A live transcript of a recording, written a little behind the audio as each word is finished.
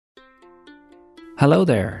Hello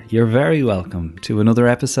there, you're very welcome to another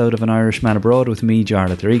episode of An Irishman Abroad with me,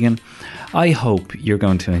 Jarlath Regan. I hope you're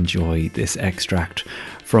going to enjoy this extract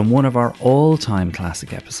from one of our all-time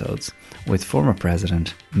classic episodes with former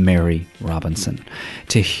President Mary Robinson.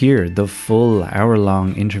 To hear the full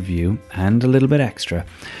hour-long interview and a little bit extra,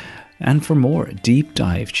 and for more deep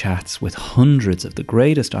dive chats with hundreds of the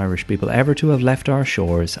greatest Irish people ever to have left our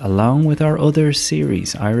shores, along with our other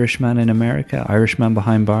series, Irishman in America, Irishman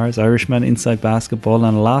Behind Bars, Irishman Inside Basketball,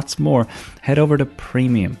 and lots more, head over to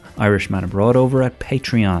Premium Irishman Abroad over at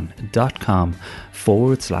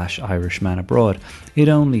patreon.com/Irishman Abroad. It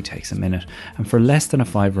only takes a minute, and for less than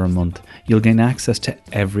 $5 a month, you'll gain access to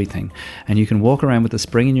everything, and you can walk around with a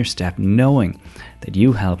spring in your step knowing that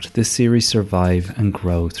you helped this series survive and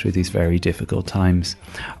grow through these very difficult times.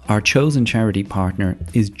 Our chosen charity partner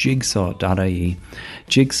is Jigsaw.ie.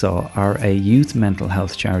 Jigsaw are a youth mental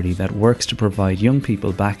health charity that works to provide young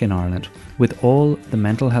people back in Ireland with all the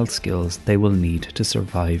mental health skills they will need to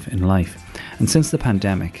survive in life. And since the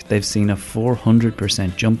pandemic, they've seen a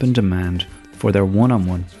 400% jump in demand for their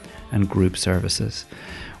one-on-one and group services.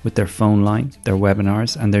 With their phone line, their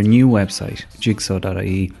webinars, and their new website,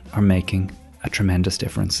 Jigsaw.ie, are making a tremendous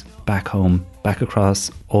difference back home, back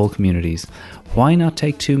across all communities. Why not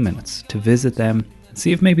take 2 minutes to visit them and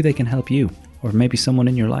see if maybe they can help you, or maybe someone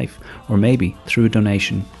in your life, or maybe through a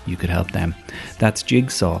donation you could help them. That's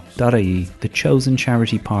Jigsaw.ie, the chosen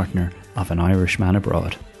charity partner of An Irishman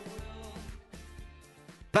Abroad.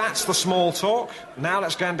 That's the small talk. Now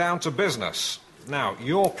let's get down to business. Now,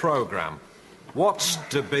 your programme. What's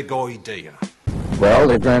the big idea? Well,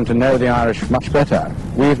 they've grown to know the Irish much better.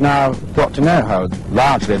 We've now got to know how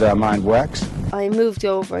largely their mind works. I moved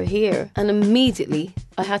over here and immediately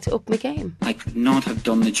I had to up my game. I could not have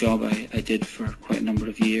done the job I did for quite a number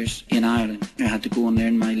of years in Ireland. I had to go and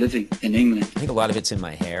earn my living in England. I think a lot of it's in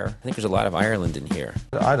my hair. I think there's a lot of Ireland in here.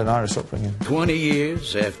 I had an Irish upbringing. 20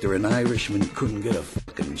 years after an Irishman couldn't get a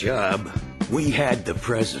fucking job, we had the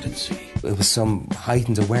presidency. It was some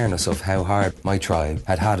heightened awareness of how hard my tribe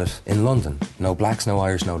had it in London. No blacks, no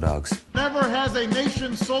Irish, no dogs. Never has a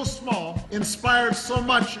nation so small inspired so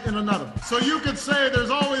much in another. So you could say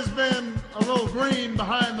there's always been a little green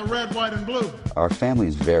behind the red, white, and blue. Our family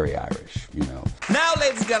is very Irish, you know. Now,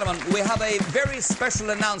 ladies and gentlemen, we have a very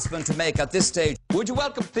special announcement to make at this stage. Would you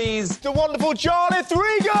welcome, please, the wonderful Jarlath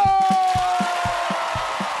Regan!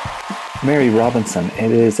 Mary Robinson,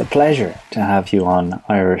 it is a pleasure to have you on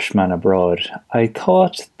Irishman Abroad. I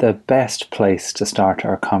thought the best place to start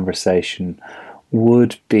our conversation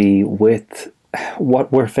would be with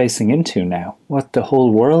what we're facing into now, what the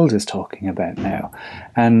whole world is talking about now.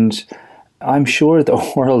 And I'm sure the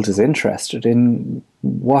world is interested in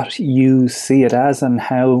what you see it as and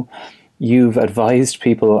how you've advised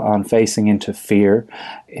people on facing into fear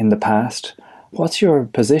in the past. What's your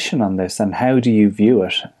position on this and how do you view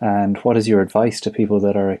it? And what is your advice to people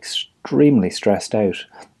that are extremely stressed out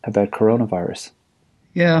about coronavirus?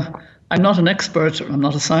 Yeah, I'm not an expert, I'm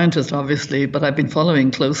not a scientist obviously, but I've been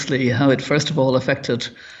following closely how it first of all affected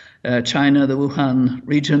China, the Wuhan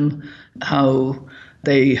region, how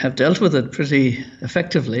they have dealt with it pretty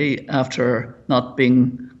effectively after not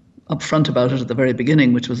being upfront about it at the very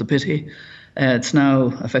beginning, which was a pity. It's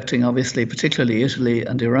now affecting obviously particularly Italy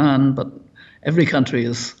and Iran, but every country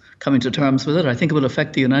is coming to terms with it. I think it will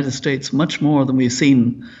affect the United States much more than we've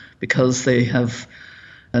seen because they have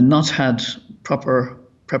not had proper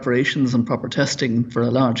preparations and proper testing for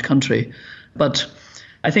a large country. But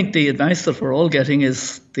I think the advice that we're all getting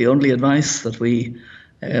is the only advice, that we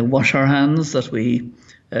wash our hands, that we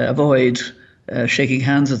avoid shaking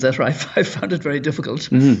hands, etc. I found it very difficult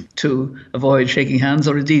to avoid shaking hands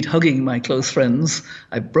or indeed hugging my close friends.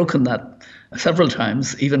 I've broken that several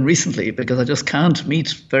times, even recently, because I just can't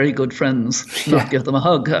meet very good friends, not give them a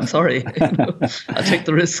hug. I'm sorry. I take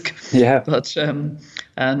the risk. Yeah. But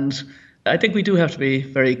and I think we do have to be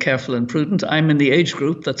very careful and prudent. I'm in the age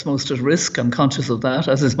group that's most at risk. I'm conscious of that,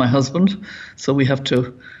 as is my husband. So we have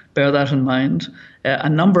to bear that in mind. A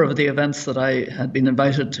number of the events that I had been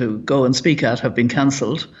invited to go and speak at have been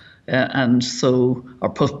cancelled, and so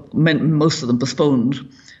most of them postponed.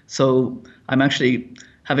 So I'm actually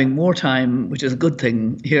having more time, which is a good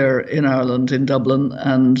thing, here in Ireland, in Dublin,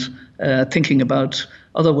 and thinking about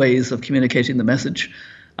other ways of communicating the message.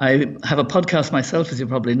 I have a podcast myself, as you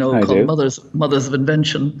probably know, called Mothers of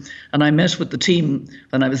Invention. And I met with the team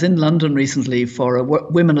when I was in London recently for a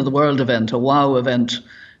Women of the World event, a WOW event,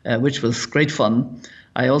 which was great fun.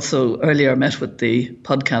 I also earlier met with the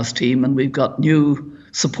podcast team, and we've got new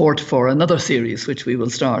support for another series, which we will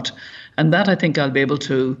start. And that I think I'll be able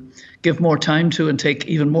to give more time to and take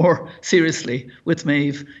even more seriously with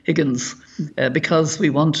Maeve Higgins, because we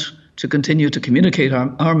want to continue to communicate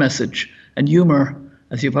our message. And humour,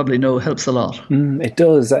 as you probably know, helps a lot. It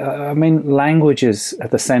does. I mean, language is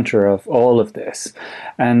at the centre of all of this.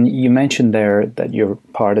 And you mentioned there that you're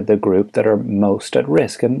part of the group that are most at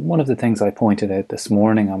risk. And one of the things I pointed out this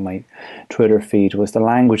morning on my Twitter feed was the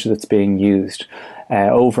language that's being used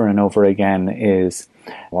over and over again is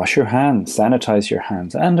wash your hands, sanitize your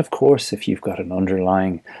hands. And of course, if you've got an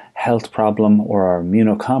underlying health problem or are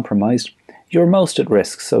immunocompromised, you're most at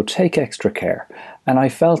risk, so take extra care. And I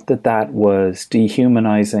felt that that was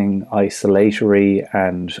dehumanizing, isolatory,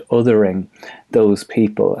 and othering those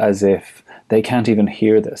people as if they can't even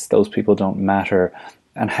hear this. Those people don't matter.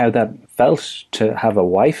 And how that felt to have a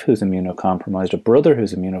wife who's immunocompromised, a brother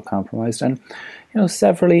who's immunocompromised, and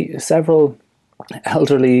several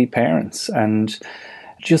elderly parents. And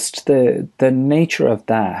just the nature of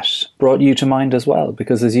that brought you to mind as well,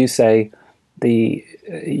 because as you say,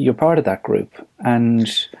 you're part of that group,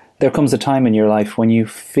 and there comes a time in your life when you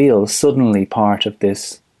feel suddenly part of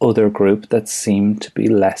this other group that seemed to be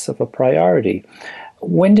less of a priority.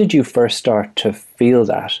 When did you first start to feel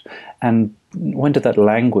that, and when did that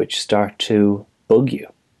language start to bug you?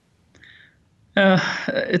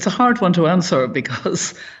 It's a hard one to answer,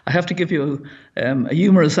 because I have to give you a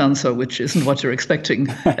humorous answer, which isn't what you're expecting.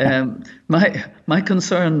 My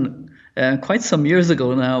concern quite some years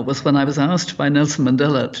ago now was when I was asked by Nelson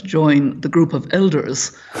Mandela to join the group of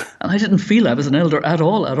elders, and I didn't feel I was an elder at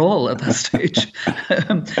all at that stage.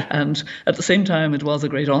 And at the same time, it was a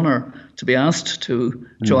great honour to be asked to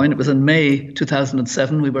join. It was in May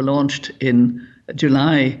 2007. We were launched in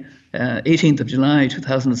July, 18th of July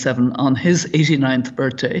 2007, on his 89th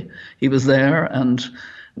birthday. He was there, and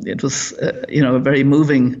it was a very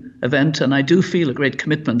moving event, and I do feel a great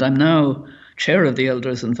commitment. I'm now chair of the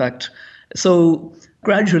elders, in fact. So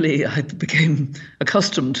gradually I became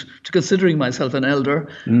accustomed to considering myself an elder.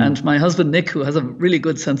 And my husband, Nick, who has a really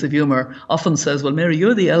good sense of humour, often says, well, Mary,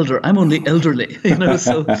 you're the elder. I'm only elderly.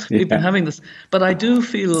 So we've been having this. But I do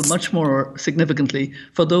feel much more significantly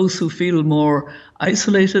for those who feel more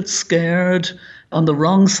isolated, scared, on the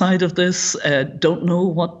wrong side of this, don't know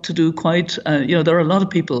what to do quite. There are a lot of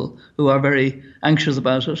people who are very anxious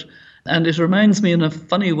about it. And it reminds me in a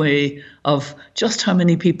funny way of just how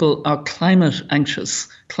many people are climate anxious,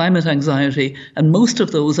 climate anxiety, and most of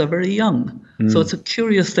those are very young. So it's a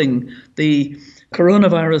curious thing. The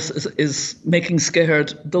coronavirus is making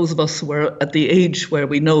scared those of us who are at the age where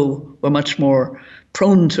we know we're much more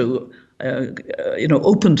prone to,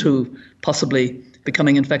 open to possibly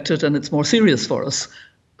becoming infected, and it's more serious for us.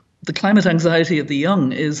 The climate anxiety of the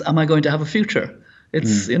young is, am I going to have a future?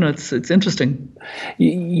 It's it's interesting.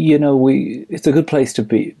 It's a good place to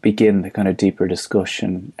begin the kind of deeper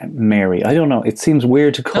discussion. Mary, I don't know. It seems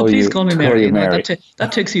weird to call you. Please call me Mary.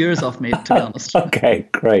 That takes years off me, to be honest. Okay,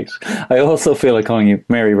 great. I also feel like calling you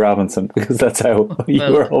Mary Robinson, because that's how you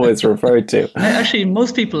were always referred to. Actually,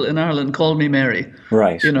 most people in Ireland call me Mary.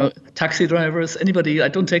 Right. Taxi drivers, anybody. I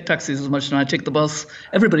don't take taxis as much now. I take the bus.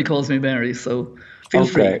 Everybody calls me Mary. So. Feel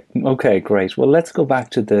free. Okay, great. Well, let's go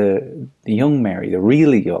back to the young Mary, the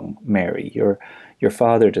really young Mary. Your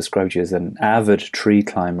father described you as an avid tree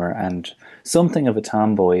climber and something of a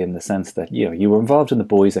tomboy, in the sense that you were involved in the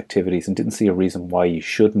boys' activities and didn't see a reason why you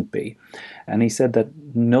shouldn't be. And he said that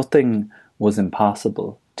nothing was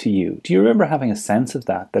impossible to you. Do you remember having a sense of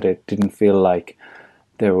that it didn't feel like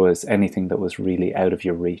there was anything that was really out of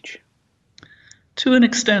your reach? To an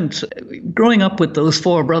extent, growing up with those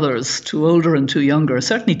four brothers, two older and two younger,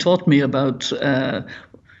 certainly taught me about,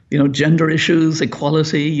 gender issues,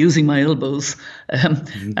 equality, using my elbows.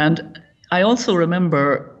 And I also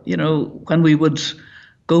remember, when we would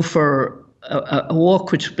go for a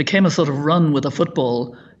walk, which became a sort of run with a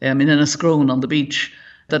football in Enniscrone on the beach,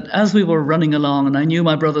 that as we were running along, and I knew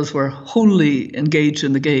my brothers were wholly engaged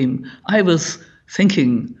in the game, I was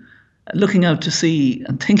thinking, looking out to sea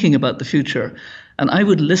and thinking about the future. And I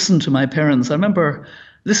would listen to my parents. I remember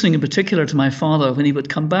listening in particular to my father when he would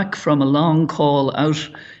come back from a long call out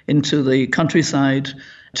into the countryside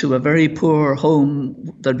to a very poor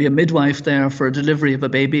home. There'd be a midwife there for a delivery of a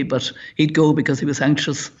baby, but he'd go because he was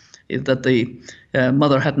anxious that the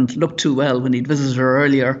mother hadn't looked too well when he'd visited her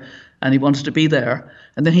earlier, and he wanted to be there.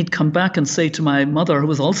 And then he'd come back and say to my mother, who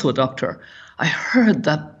was also a doctor, I heard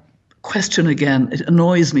that question again. It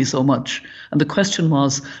annoys me so much. And the question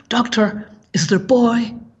was, Doctor, is it a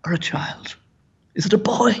boy or a child? Is it a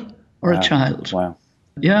boy or a child? Wow.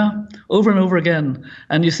 Yeah, over and over again.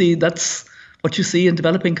 And you see, that's what you see in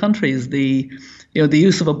developing countries, the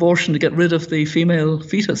use of abortion to get rid of the female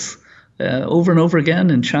fetus. Over and over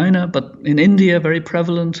again in China, but in India, very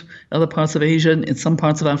prevalent, other parts of Asia, in some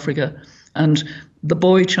parts of Africa, and the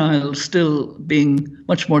boy child still being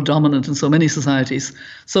much more dominant in so many societies.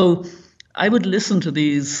 So I would listen to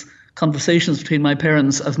these conversations between my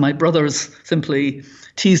parents as my brothers simply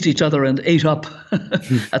teased each other and ate up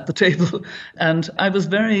at the table. And I was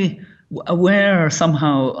very aware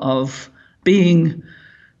somehow of thinking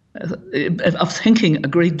a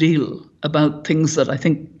great deal about things that I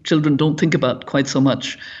think children don't think about quite so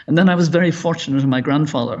much. And then I was very fortunate in my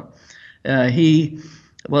grandfather. He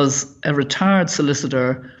was a retired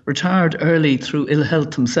solicitor, retired early through ill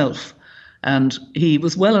health himself. And he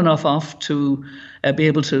was well enough off to be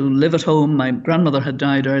able to live at home. My grandmother had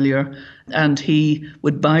died earlier, and he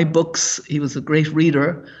would buy books. He was a great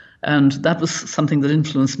reader, and that was something that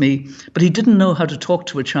influenced me. But he didn't know how to talk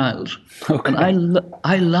to a child. Okay. And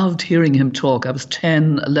I loved hearing him talk. I was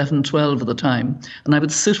 10, 11, 12 at the time, and I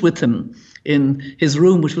would sit with him in his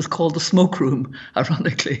room, which was called the smoke room,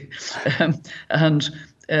 ironically.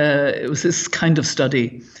 It was this kind of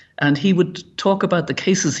study. And he would talk about the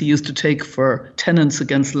cases he used to take for tenants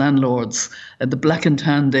against landlords, the black and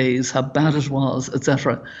tan days, how bad it was,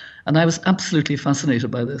 etc. And I was absolutely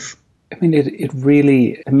fascinated by this. I mean,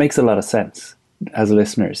 it makes a lot of sense as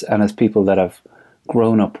listeners and as people that have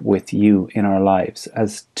grown up with you in our lives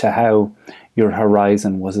as to how your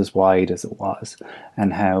horizon was as wide as it was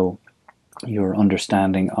and how your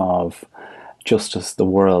understanding of justice, the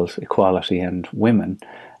world, equality and women,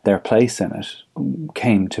 their place in it,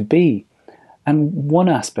 came to be. And one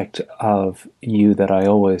aspect of you that I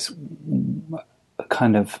always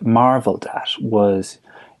kind of marveled at was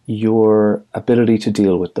your ability to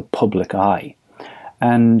deal with the public eye.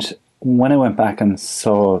 And when I went back and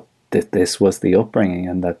saw that this was the upbringing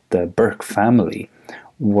and that the Burke family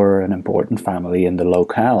were an important family in the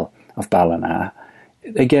locale of Ballina,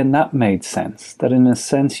 again, that made sense. That in a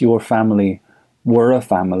sense your family were a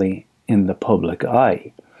family in the public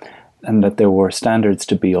eye, and that there were standards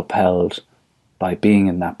to be upheld by being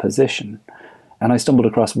in that position. And I stumbled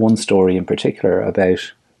across one story in particular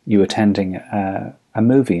about you attending a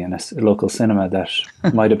movie in a local cinema that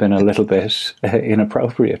might have been a little bit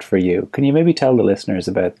inappropriate for you. Can you maybe tell the listeners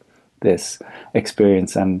about this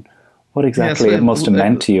experience and what exactly it must have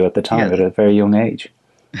meant to you at the time at a very young age?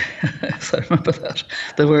 Yes, I remember that.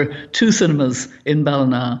 There were 2 cinemas in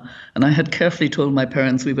Ballina, and I had carefully told my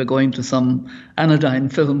parents we were going to some anodyne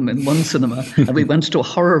film in one cinema, and we went to a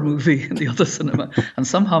horror movie in the other cinema, and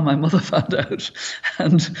somehow my mother found out.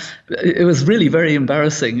 And it was really very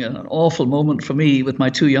embarrassing and an awful moment for me with my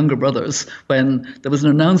 2 younger brothers when there was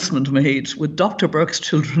an announcement made, would Dr. Burke's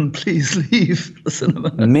children please leave the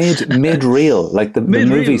cinema? Mid-reel, like the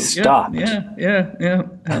movie stopped. Yeah.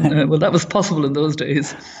 And, well, that was possible in those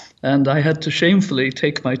days. And I had to shamefully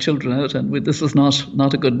take my children out, and this was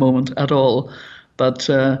not a good moment at all. But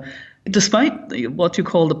despite what you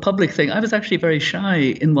call the public thing, I was actually very shy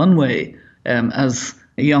in one way as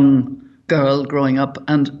a young girl growing up.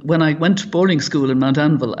 And when I went to boarding school in Mount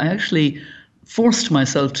Anville, I actually forced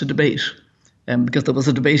myself to debate because there was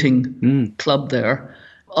a debating club there.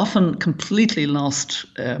 Often completely lost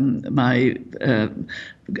my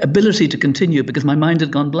ability to continue because my mind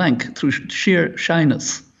had gone blank through sheer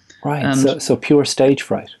shyness. Right, and so pure stage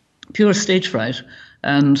fright. Pure stage fright.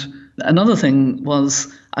 And another thing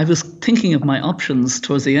was I was thinking of my options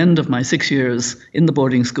towards the end of my 6 years in the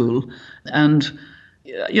boarding school. And,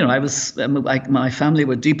 I was, my family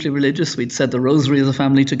were deeply religious. We'd said the rosary as a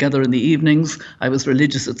family together in the evenings. I was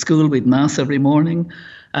religious at school. We'd mass every morning.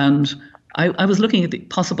 And I was looking at the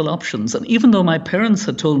possible options. And even though my parents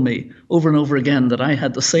had told me over and over again that I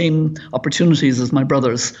had the same opportunities as my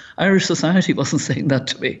brothers, Irish society wasn't saying that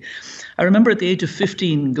to me. I remember at the age of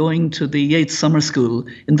 15 going to the Yeats Summer School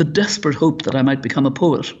in the desperate hope that I might become a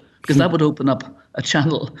poet, because that would open up a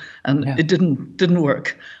channel. And it didn't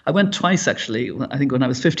work. I went twice, actually, I think when I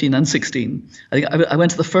was 15 and 16. I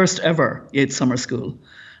went to the first ever Yeats Summer School.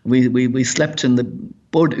 We slept in the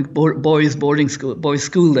boys'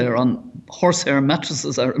 school there on horsehair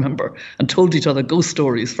mattresses, I remember, and told each other ghost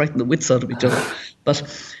stories, frightened the wits out of each other. But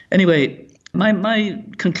anyway, my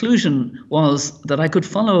conclusion was that I could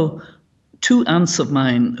follow 2 aunts of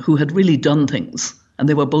mine who had really done things, and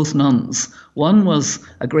they were both nuns. One was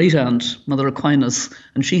a great aunt, Mother Aquinas,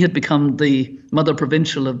 and she had become the mother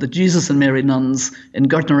provincial of the Jesus and Mary nuns in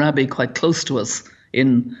Gurtner Abbey, quite close to us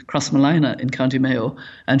in Crossmolina in County Mayo.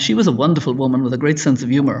 And she was a wonderful woman with a great sense of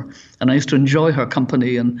humour. And I used to enjoy her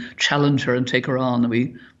company and challenge her and take her on. And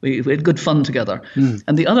we had good fun together.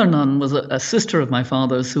 And the other nun was a sister of my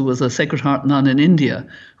father's who was a Sacred Heart nun in India,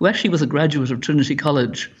 who actually was a graduate of Trinity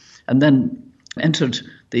College and then entered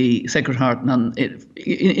the Sacred Heart nun,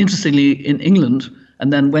 interestingly, in England,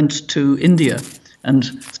 and then went to India and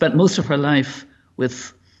spent most of her life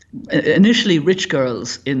with initially rich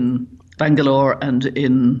girls in Bangalore and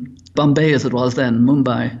in Bombay, as it was then,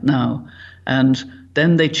 Mumbai now. And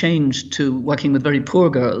then they changed to working with very poor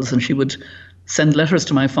girls, and she would send letters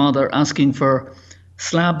to my father asking for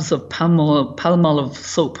slabs of Palmolive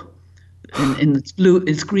soap in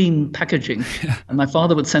its green packaging. And my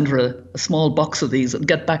father would send her a small box of these and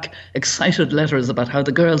get back excited letters about how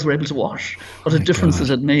the girls were able to wash, what a difference it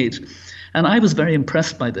had made. And I was very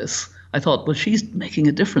impressed by this. I thought, well, she's making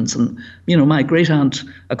a difference. And, my great-aunt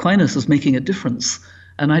Aquinas was making a difference.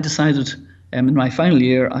 And I decided in my final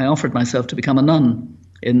year, I offered myself to become a nun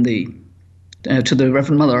to the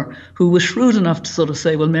Reverend Mother, who was shrewd enough to sort of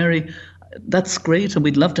say, well, Mary, that's great, and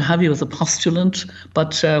we'd love to have you as a postulant,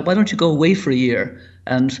 but why don't you go away for a year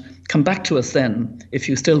and come back to us then if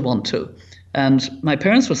you still want to? And my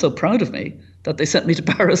parents were so proud of me that they sent me to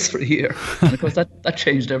Paris for a year. And of course, that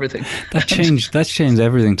changed everything. That changed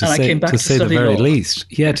everything, to say the very least.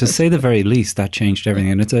 Yeah, to say the very least, that changed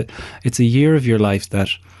everything. And it's a year of your life that,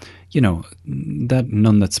 that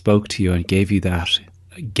nun that spoke to you and gave you that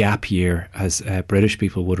gap year, as British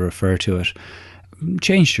people would refer to it,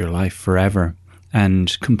 changed your life forever,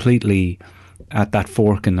 and completely at that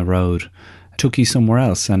fork in the road took you somewhere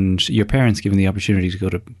else. And your parents giving the opportunity to go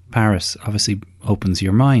to Paris obviously opens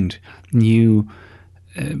your mind. You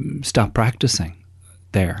stop practicing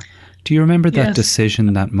there. Do you remember that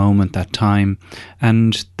decision, that moment, that time,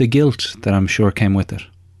 and the guilt that I'm sure came with it?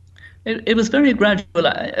 It was very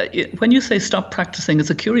gradual. When you say stop practicing, it's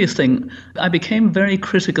a curious thing. I became very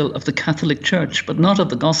critical of the Catholic Church, but not of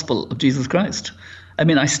the gospel of Jesus Christ. I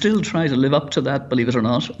mean, I still try to live up to that, believe it or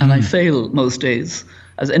not, and I fail most days,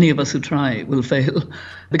 as any of us who try will fail,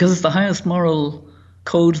 because it's the highest moral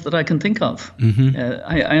code that I can think of.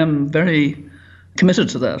 I am very committed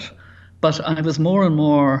to that. But I was more and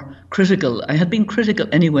more critical. I had been critical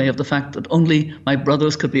anyway of the fact that only my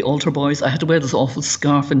brothers could be altar boys. I had to wear this awful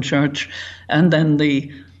scarf in church. And then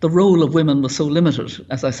the role of women was so limited,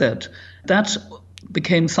 as I said. That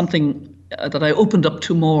became something that I opened up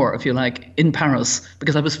to more, if you like, in Paris,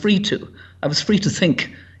 because I was free to. I was free to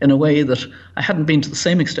think in a way that I hadn't been to the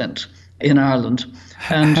same extent in Ireland.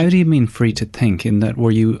 And how do you mean free to think? In that,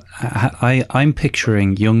 were you? I'm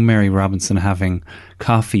picturing young Mary Robinson having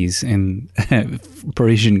coffees in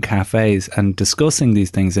Parisian cafes and discussing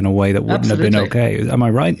these things in a way that wouldn't have been okay. Am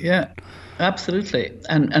I right? Yeah, absolutely.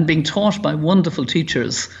 And being taught by wonderful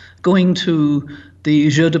teachers, going to the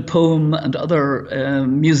Jeux de Paume and other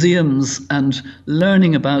museums and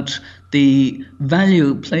learning about the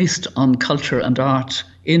value placed on culture and art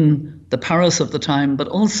in the Paris of the time, but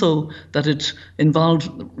also that it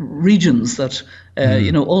involved regions that,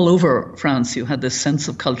 all over France, you had this sense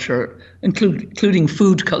of culture, including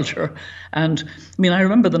food culture. And I mean, I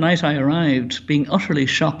remember the night I arrived being utterly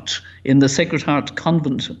shocked in the Sacred Heart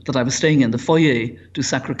convent that I was staying in, the Foyer du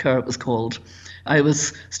Sacré-Cœur it was called. I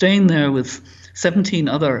was staying there with 17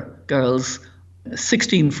 other girls,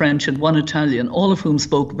 16 French and 1 Italian, all of whom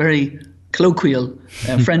spoke very colloquial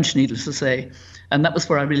French, needless to say. And that was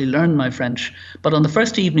where I really learned my French. But on the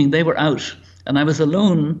first evening, they were out, and I was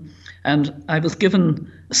alone, and I was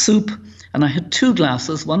given soup, and I had 2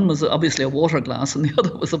 glasses. One was obviously a water glass, and the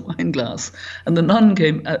other was a wine glass. And the nun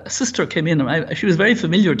a sister came in, and she was very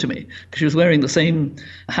familiar to me, because she was wearing the same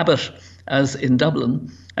habit as in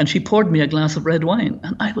Dublin. And she poured me a glass of red wine,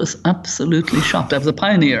 and I was absolutely shocked. I was a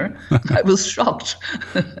pioneer. I was shocked.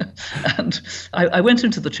 And I went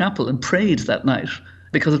into the chapel and prayed that night,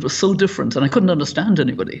 because it was so different, and I couldn't understand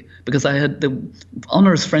anybody, because I had the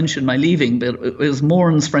honours French in my leaving, but it was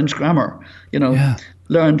Moran's French grammar,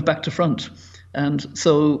 learned back to front. And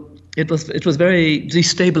so it was very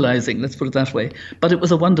destabilizing, let's put it that way. But it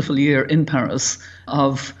was a wonderful year in Paris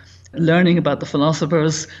of learning about the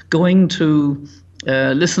philosophers, going to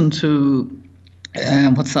listen to,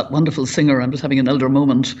 what's that wonderful singer? I'm just having an elder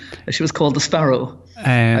moment. She was called the Sparrow.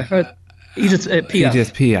 I heard Edith Piaf.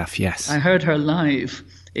 Edith Piaf, yes. I heard her live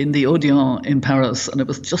in the Odeon in Paris, and it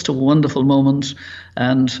was just a wonderful moment.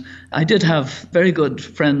 And I did have very good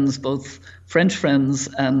friends, both French friends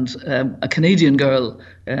and a Canadian girl,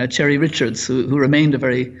 Cherry Richards, who remained a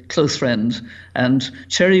very close friend. And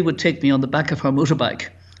Cherry would take me on the back of her motorbike,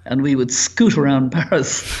 and we would scoot around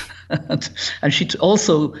Paris. And she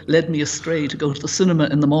also led me astray to go to the cinema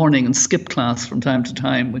in the morning and skip class from time to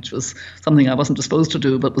time, which was something I wasn't supposed to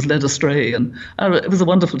do, but was led astray. And it was a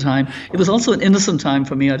wonderful time. It was also an innocent time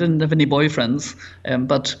for me. I didn't have any boyfriends.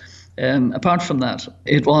 But apart from that,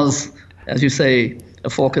 it was, as you say, a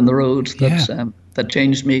fork in the road that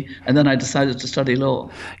changed me, and then I decided to study law.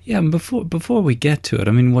 Yeah, and before we get to it,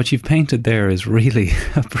 I mean, what you've painted there is really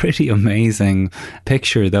a pretty amazing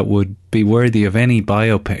picture that would be worthy of any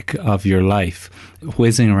biopic of your life.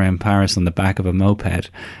 Whizzing around Paris on the back of a moped,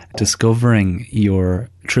 discovering your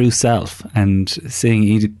true self and seeing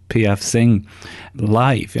Edith Piaf sing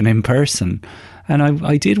live and in person. And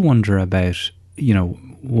I did wonder about, you know,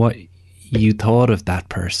 what you thought of that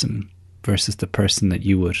person versus the person that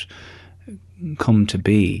you would come to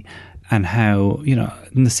be, and how, you know,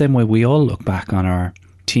 in the same way we all look back on our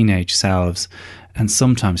teenage selves and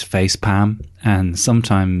sometimes facepalm and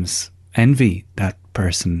sometimes envy that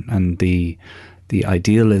person and the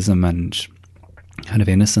idealism and kind of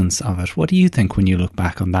innocence of it. What do you think when you look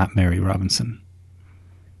back on that, Mary Robinson?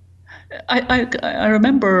 I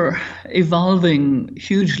remember evolving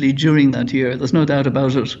hugely during that year. There's no doubt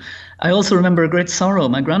about it. I also remember a great sorrow.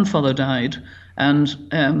 My grandfather died, and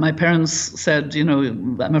my parents said, you know,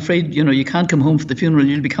 I'm afraid, you know, you can't come home for the funeral.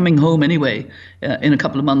 You'll be coming home anyway in a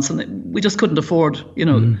couple of months. And we just couldn't afford, you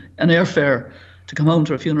know, an airfare to come home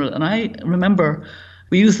to a funeral. And I remember,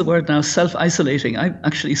 we use the word now, self-isolating. I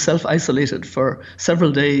actually self-isolated for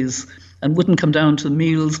several days and wouldn't come down to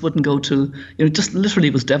meals, wouldn't go to, you know, just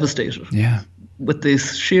literally was devastated. Yeah. With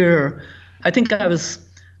this sheer, I think I was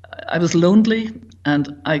lonely,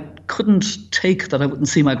 and I couldn't take that I wouldn't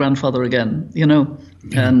see my grandfather again, you know.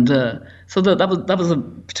 Yeah. And so that was a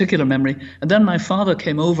particular memory. And then my father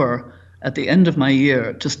came over at the end of my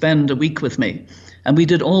year to spend a week with me. And we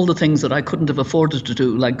did all the things that I couldn't have afforded to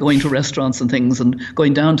do, like going to restaurants and things and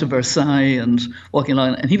going down to Versailles and walking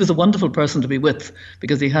along. And he was a wonderful person to be with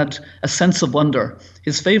because he had a sense of wonder.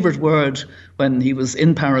 His favorite word when he was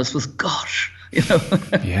in Paris was gosh, you know,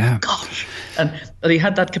 yeah. Gosh. And he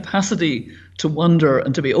had that capacity to wonder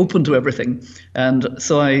and to be open to everything. And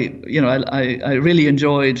so I really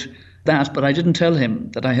enjoyed that, but I didn't tell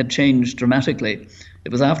him that I had changed dramatically.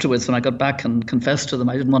 It was afterwards when I got back and confessed to them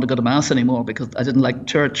I didn't want to go to Mass anymore because I didn't like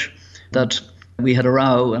church, that we had a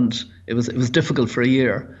row, and it was difficult for a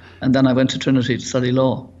year. And then I went to Trinity to study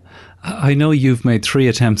law. I know you've made 3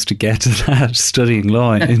 attempts to get to that, studying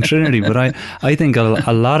law in Trinity, but I think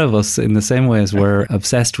a lot of us, in the same way as we're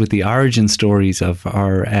obsessed with the origin stories of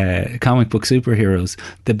our comic book superheroes,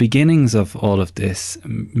 the beginnings of all of this,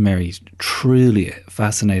 Mary, truly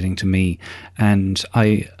fascinating to me. And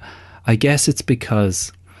I guess it's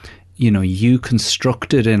because, you know, you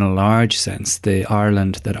constructed in a large sense the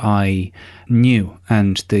Ireland that I knew,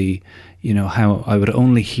 and the, you know, how I would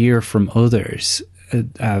only hear from others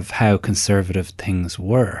of how conservative things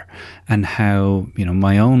were, and how, you know,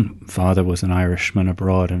 my own father was an Irishman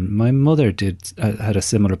abroad, and my mother had a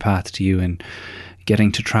similar path to you in getting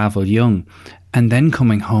to travel young, and then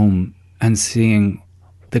coming home and seeing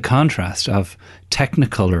the contrast of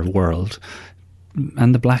Technicolor world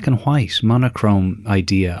and the black and white monochrome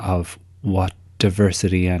idea of what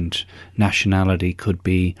diversity and nationality could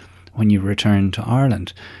be when you return to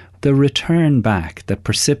Ireland. The return back that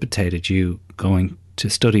precipitated you going to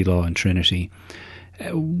study law in Trinity,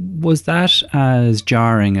 was that as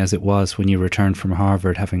jarring as it was when you returned from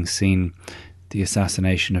Harvard, having seen the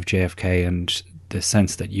assassination of JFK and the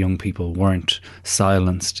sense that young people weren't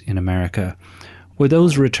silenced in America? Were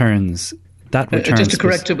those returns... Just to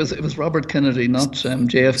correct, it was Robert Kennedy, not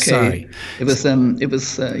JFK. Sorry. It was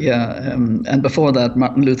and before that,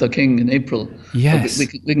 Martin Luther King in April. Yes. We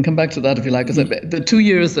can come back to that if you like. Because the 2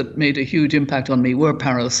 years that made a huge impact on me were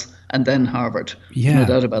Paris and then Harvard. Yeah. No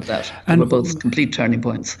doubt about that. They were both complete turning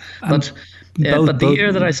points. But the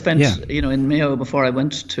year that I spent, you know, in Mayo before I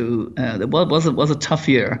went to, it was a tough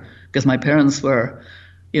year because my parents were,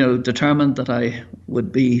 you know, determined that I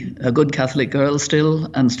would be a good Catholic girl still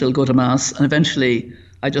and still go to Mass. And eventually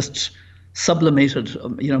I just sublimated,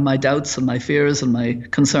 you know, my doubts and my fears and my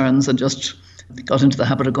concerns and just got into the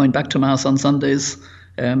habit of going back to Mass on Sundays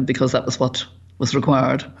because that was what was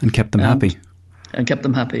required. And kept them happy. And kept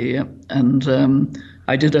them happy, yeah. And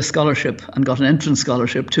I did a scholarship and got an entrance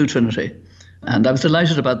scholarship to Trinity. And I was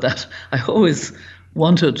delighted about that. I always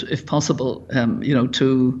wanted, if possible, you know,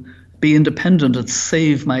 to be independent and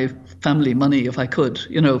save my family money if I could.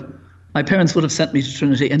 You know, my parents would have sent me to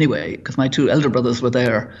Trinity anyway because my 2 elder brothers were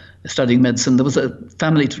there studying medicine. There was a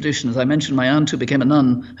family tradition. As I mentioned, my aunt, who became a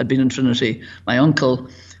nun, had been in Trinity. My uncle,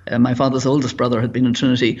 my father's oldest brother, had been in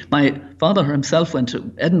Trinity. My father himself went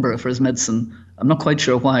to Edinburgh for his medicine I'm not quite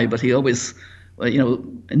sure why, but he always,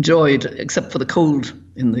 enjoyed, except for the cold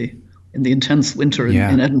in the intense winter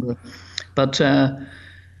in Edinburgh. But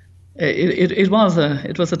it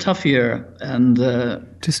was a tough year. And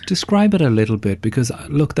just describe it a little bit, because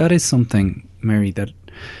look, that is something, Mary, that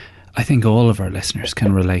I think all of our listeners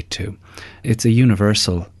can relate to. It's a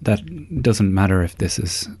universal that doesn't matter if this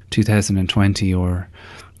is 2020 or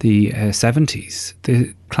the 70s.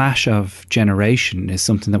 The clash of generation is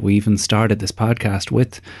something that we even started this podcast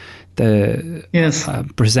with.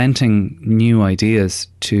 Presenting new ideas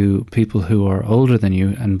to people who are older than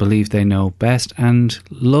you and believe they know best and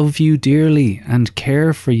love you dearly and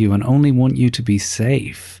care for you and only want you to be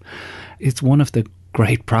safe. It's one of the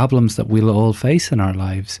great problems that we'll all face in our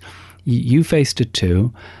lives. You faced it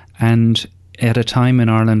too, and at a time in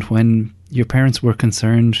Ireland when your parents were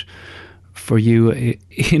concerned for you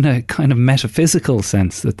in a kind of metaphysical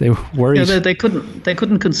sense, that they were worried. Yeah, they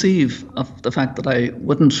couldn't conceive of the fact that I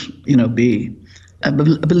wouldn't, be a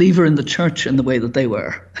believer in the church in the way that they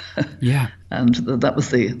were. Yeah, and that was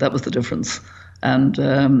the difference. And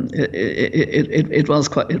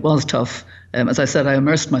it was tough. As I said, I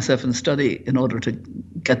immersed myself in study in order to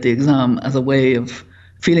get the exam as a way of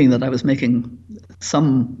feeling that I was making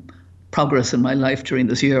some progress in my life during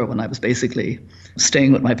this year when I was basically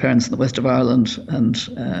staying with my parents in the west of Ireland, and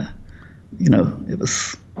it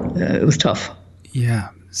was tough. Yeah.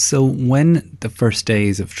 So when the first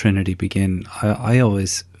days of Trinity begin, I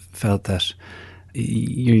always felt that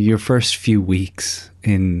your first few weeks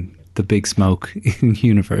in the big smoke in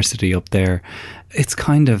university up there, it's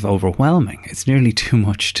kind of overwhelming. It's nearly too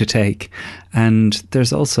much to take. And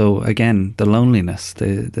there's also, again, the loneliness,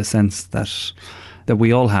 the sense that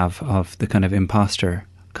we all have of the kind of imposter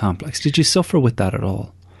complex. Did you suffer with that at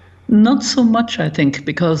all? Not so much, I think,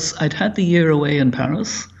 because I'd had the year away in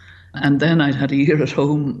Paris, and then I'd had a year at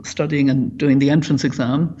home studying and doing the entrance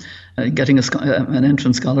exam, getting an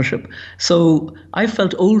entrance scholarship. So I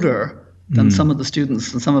felt older than some of the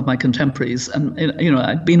students and some of my contemporaries. And,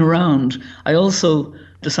 I'd been around. I also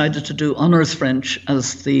decided to do honours French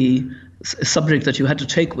as the subject that you had to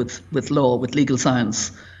take with law, with legal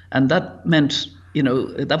science. And that meant,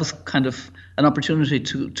 that was kind of an opportunity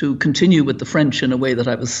to continue with the French in a way that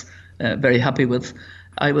I was very happy with.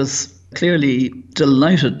 I was clearly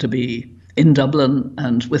delighted to be in Dublin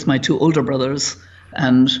and with my two older brothers,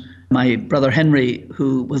 and my brother Henry,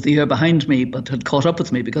 who was the year behind me but had caught up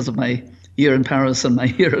with me because of my year in Paris and my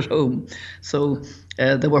year at home. So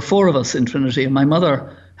there were four of us in Trinity, and my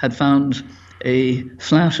mother had found a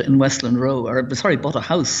flat in Westland Row, bought a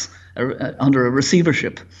house under a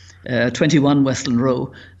receivership, 21 Westland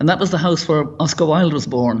Row, and that was the house where Oscar Wilde was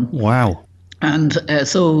born. Wow. And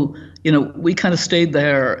so, we kind of stayed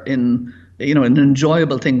there in, an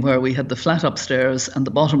enjoyable thing where we had the flat upstairs and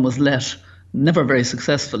the bottom was let, never very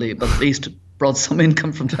successfully, but at least brought some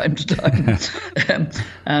income from time to time.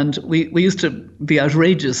 And we used to be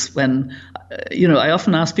outrageous when, I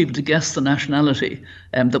often ask people to guess the nationality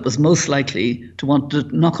that was most likely to want to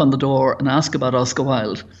knock on the door and ask about Oscar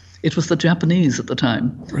Wilde. It was the Japanese at the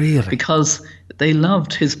time. Really? Because they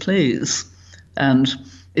loved his plays. And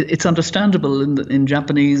it's understandable in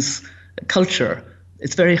Japanese culture.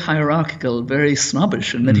 It's very hierarchical, very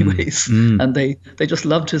snobbish in many ways. And they just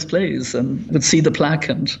loved his plays and would see the plaque,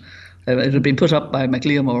 and it had been put up by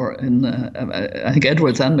MacLeomore in, I think,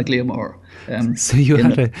 Edwards and MacLeomore. So you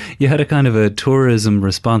had a kind of a tourism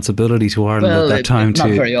responsibility to Ireland at that time too.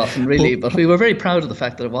 Not very often, really, but we were very proud of the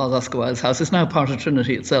fact that it was Oscar Wilde's house. It's now part of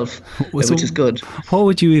Trinity itself, which is good. What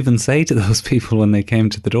would you even say to those people when they came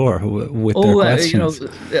to the door with their questions?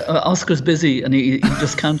 Oscar's busy and he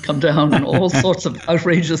just can't come down, and all sorts of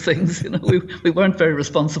outrageous things. We weren't very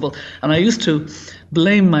responsible, and I used to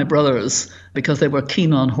blame my brothers because they were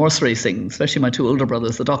keen on horse racing, especially my two older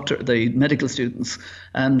brothers, the medical students.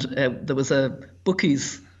 And there was a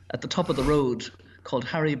bookies at the top of the road called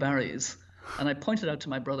Harry Barry's. And I pointed out to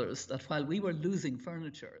my brothers that while we were losing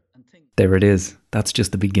furniture and things... There it is. That's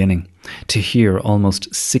just the beginning. To hear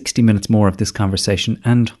almost 60 minutes more of this conversation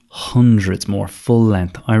and hundreds more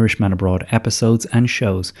full-length Irishman Abroad episodes and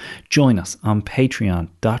shows, join us on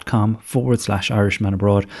patreon.com/Irishman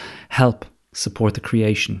Abroad. Help support the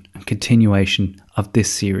creation and continuation of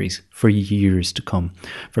this series for years to come.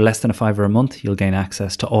 For less than $5 a month, you'll gain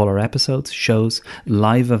access to all our episodes, shows,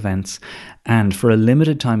 live events, and for a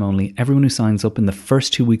limited time only, everyone who signs up in the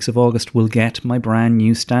first 2 weeks of August will get my brand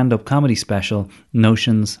new stand-up comedy special,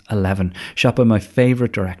 Notions 11, shot by my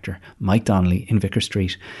favourite director, Mike Donnelly, in Vicar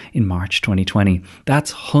Street in March 2020. That's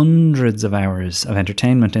hundreds of hours of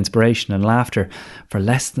entertainment, inspiration and laughter for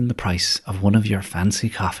less than the price of one of your fancy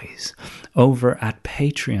coffees. Over at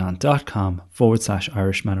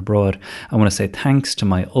patreon.com/Irishman Abroad. I want to say thanks to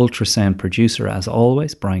my ultrasound producer, as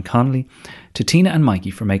always, Brian Connolly, to Tina and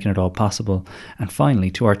Mikey for making it all possible, and finally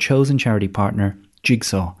to our chosen charity partner,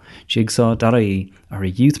 Jigsaw. Jigsaw.ie are a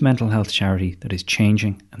youth mental health charity that is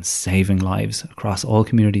changing and saving lives across all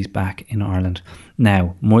communities back in Ireland.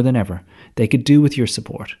 Now, more than ever, they could do with your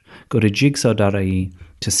support. Go to jigsaw.ie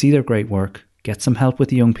to see their great work, get some help with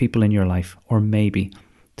the young people in your life, or maybe,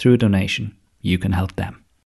 through a donation, you can help them.